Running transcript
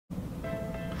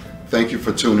Thank you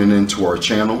for tuning in to our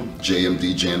channel,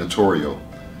 JMD Janitorial.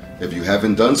 If you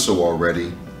haven't done so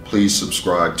already, please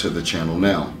subscribe to the channel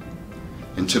now.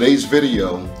 In today's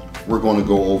video, we're going to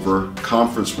go over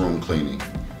conference room cleaning.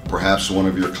 Perhaps one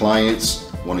of your clients,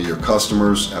 one of your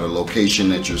customers at a location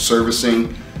that you're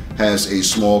servicing has a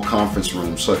small conference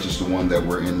room such as the one that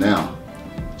we're in now.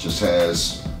 Just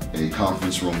has a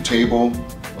conference room table,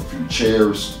 a few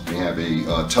chairs, they have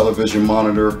a television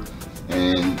monitor,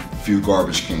 and a few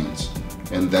garbage cans,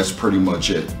 and that's pretty much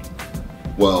it.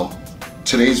 Well,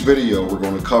 today's video we're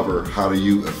going to cover how do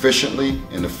you efficiently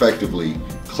and effectively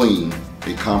clean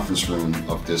a conference room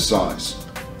of this size.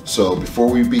 So before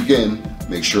we begin,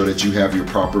 make sure that you have your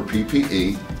proper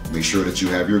PPE, make sure that you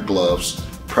have your gloves,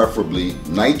 preferably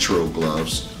nitrile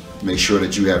gloves, make sure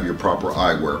that you have your proper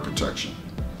eyewear protection.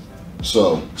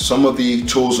 So some of the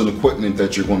tools and equipment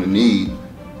that you're going to need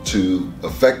to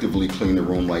effectively clean a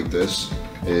room like this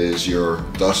is your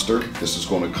duster. This is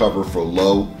going to cover for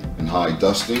low and high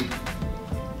dusting.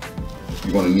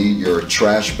 You're going to need your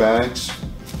trash bags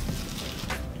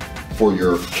for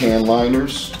your can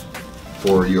liners,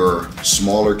 for your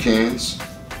smaller cans.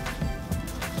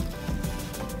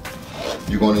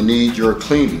 You're going to need your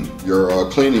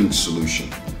cleaning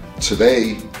solution.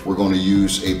 Today we're going to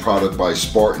use a product by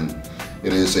Spartan.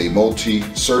 It is a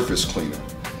multi-surface cleaner,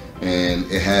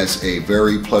 and it has a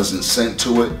very pleasant scent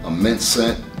to it, a mint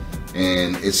scent,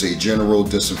 and it's a general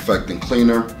disinfectant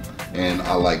cleaner, and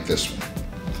I like this one.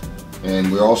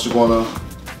 And we're also going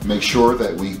to make sure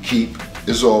that we keep,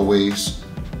 as always,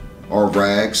 our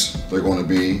rags. They're going to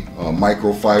be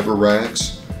microfiber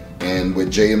rags, and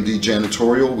with JMD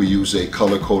Janitorial we use a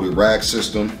color-coded rag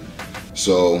system.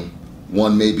 So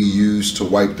one may be used to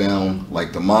wipe down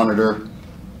like the monitor.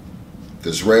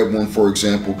 This red one, for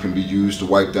example, can be used to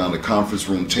wipe down the conference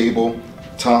room table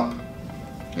top,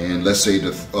 and let's say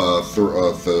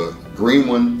the green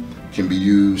one can be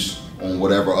used on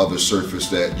whatever other surface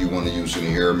that you want to use in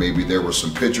here. Maybe there were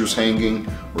some pictures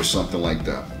hanging or something like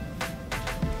that.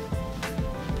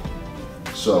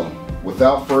 So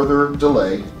without further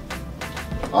delay,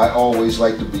 I always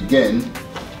like to begin.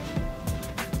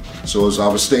 So as I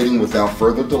was stating, without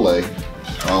further delay,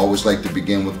 I always like to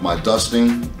begin with my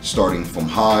dusting, starting from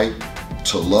high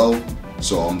to low.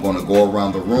 So I'm going to go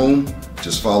around the room,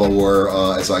 just follow where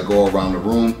as I go around the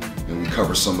room, and we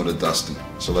cover some of the dusting.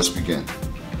 So let's begin.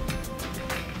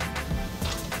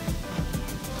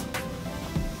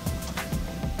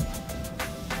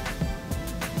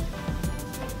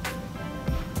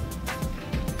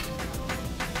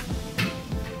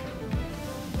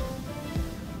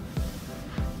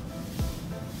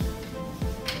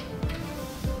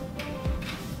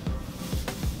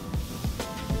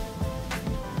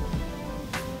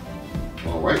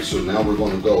 Alright, so now we're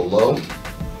going to go low,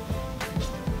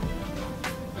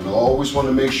 and I always want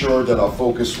to make sure that I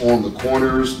focus on the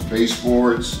corners, the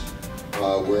baseboards,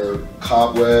 where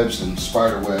cobwebs and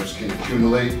spider webs can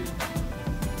accumulate.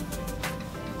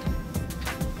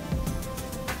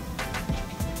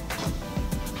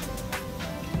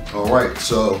 Alright,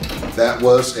 so that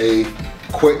was a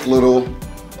quick little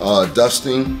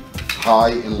dusting,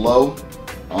 high and low.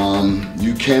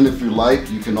 You can, if you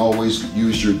like, you can always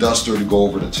use your duster to go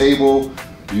over the table.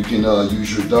 You can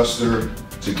use your duster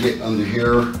to get under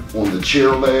here on the chair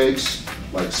legs,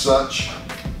 like such.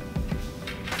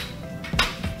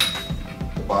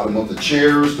 The bottom of the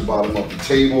chairs, the bottom of the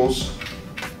tables,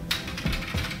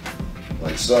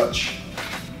 like such.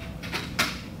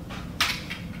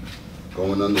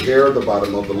 Going under here, the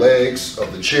bottom of the legs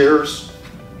of the chairs.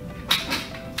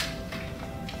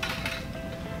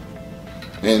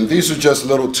 And these are just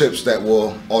little tips that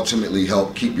will ultimately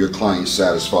help keep your clients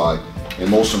satisfied, and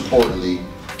most importantly,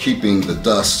 keeping the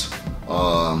dust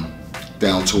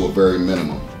down to a very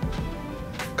minimum.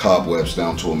 Cobwebs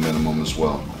down to a minimum as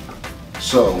well.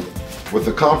 So with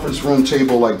a conference room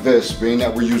table like this, being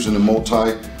that we're using a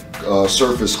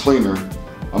multi-surface cleaner,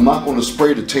 I'm not going to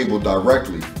spray the table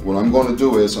directly. What I'm going to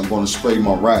do is I'm going to spray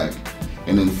my rag.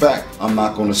 And in fact, I'm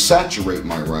not going to saturate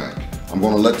my rag. I'm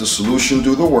going to let the solution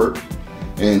do the work.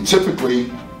 And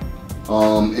typically,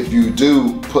 if you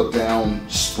do put down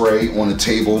spray on a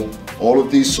table, all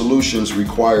of these solutions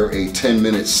require a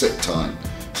 10-minute sit time.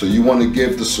 So you want to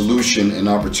give the solution an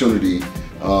opportunity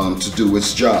to do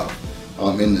its job.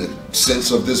 In the sense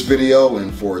of this video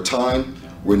and for a time,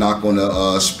 we're not going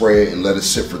to spray it and let it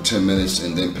sit for 10 minutes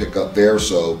and then pick up there.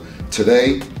 So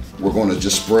today, we're going to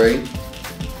just spray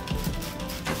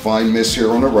a fine mist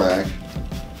here on the rag.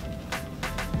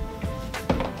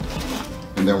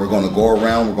 And then we're going to go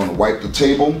around, we're going to wipe the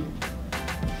table.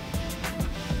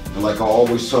 And like I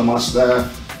always tell my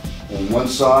staff, on one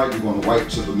side, you're going to wipe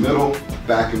to the middle,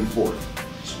 back and forth.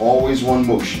 It's always one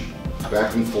motion,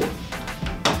 back and forth.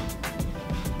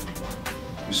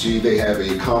 You see they have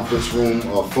a conference room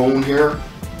phone here.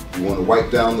 You want to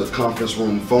wipe down the conference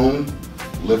room phone,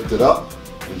 lift it up,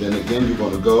 and then again you're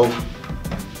going to go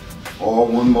all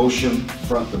one motion,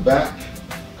 front to back,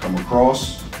 come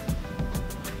across,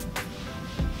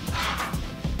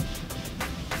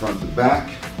 front to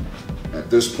back. At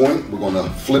this point, we're going to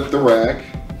flip the rag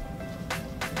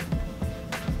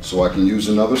so I can use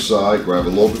another side, grab a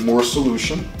little bit more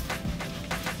solution.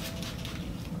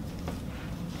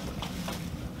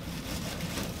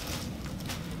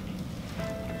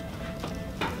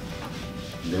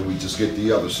 And then we just get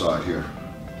the other side here.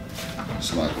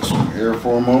 Slide this over here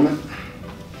for a moment.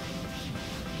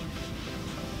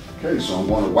 Okay, so I'm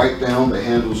going to wipe down the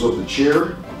handles of the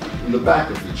chair and the back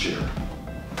of the chair.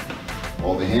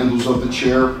 All the handles of the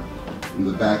chair and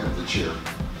the back of the chair.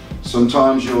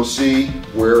 Sometimes you'll see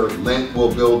where lint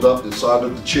will build up inside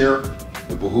of the chair.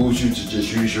 It behooves you to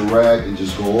just use your rag and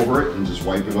just go over it and just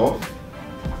wipe it off.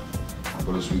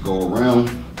 But as we go around,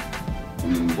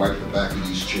 and then we wipe the back of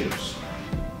these chairs.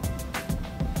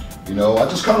 You know, I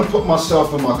just kind of put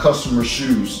myself in my customer's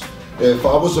shoes. If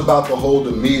I was about to hold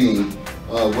a meeting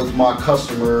with my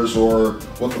customers or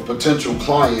with a potential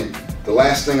client, the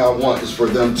last thing I want is for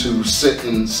them to sit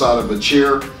inside of a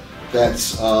chair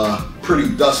that's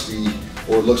pretty dusty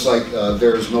or looks like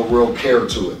there's no real care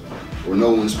to it or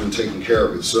no one's been taking care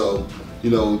of it. So, you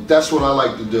know, that's what I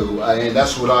like to do, and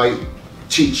that's what I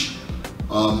teach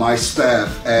my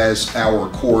staff as our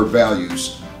core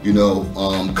values. You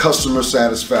know, customer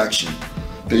satisfaction.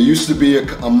 There used to be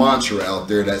a mantra out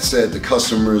there that said the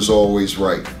customer is always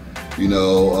right. You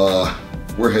know,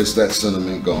 where has that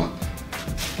sentiment gone?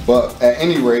 But at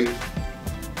any rate,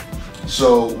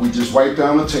 so we just wiped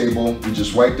down the table, we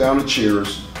just wiped down the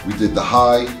chairs, we did the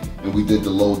high and we did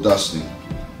the low dusting.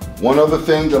 One other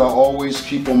thing that I always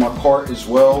keep on my cart as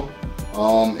well,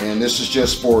 and this is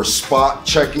just for spot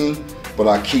checking, but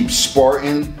I keep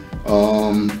Spartan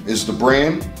is the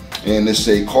brand, and it's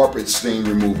a carpet stain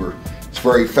remover. It's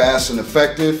very fast and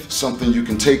effective, something you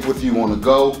can take with you on the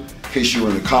go in case you're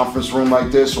in a conference room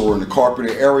like this or in a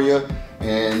carpeted area.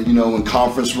 And you know, in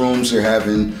conference rooms, they're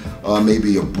having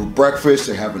maybe a breakfast,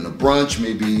 they're having a brunch,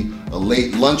 maybe a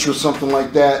late lunch or something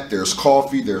like that. There's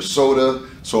coffee, there's soda.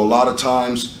 So a lot of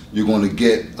times you're going to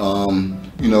get,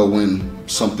 you know, when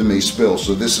something may spill.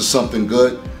 So this is something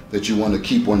good that you want to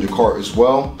keep on your cart as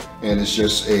well. And it's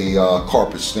just a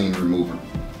carpet stain remover.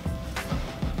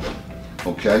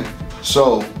 Okay,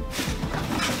 so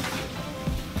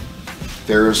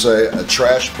there's a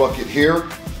trash bucket here,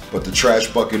 but the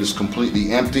trash bucket is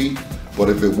completely empty. But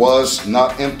if it was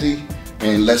not empty,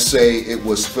 and let's say it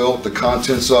was filled, the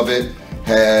contents of it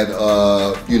had,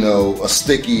 you know, a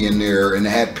sticky in there and it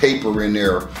had paper in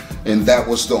there, and that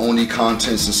was the only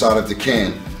contents inside of the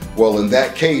can. Well, in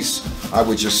that case, I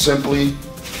would just simply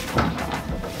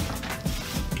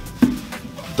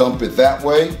dump it that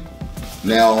way.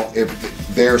 Now, if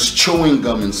there's chewing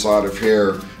gum inside of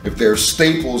here, if there's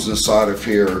staples inside of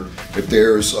here, if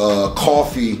there's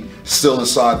coffee still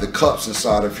inside the cups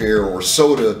inside of here, or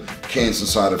soda cans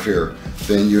inside of here,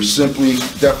 then you're simply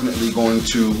definitely going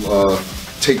to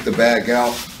take the bag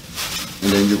out,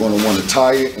 and then you're going to want to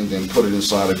tie it and then put it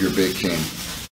inside of your big can.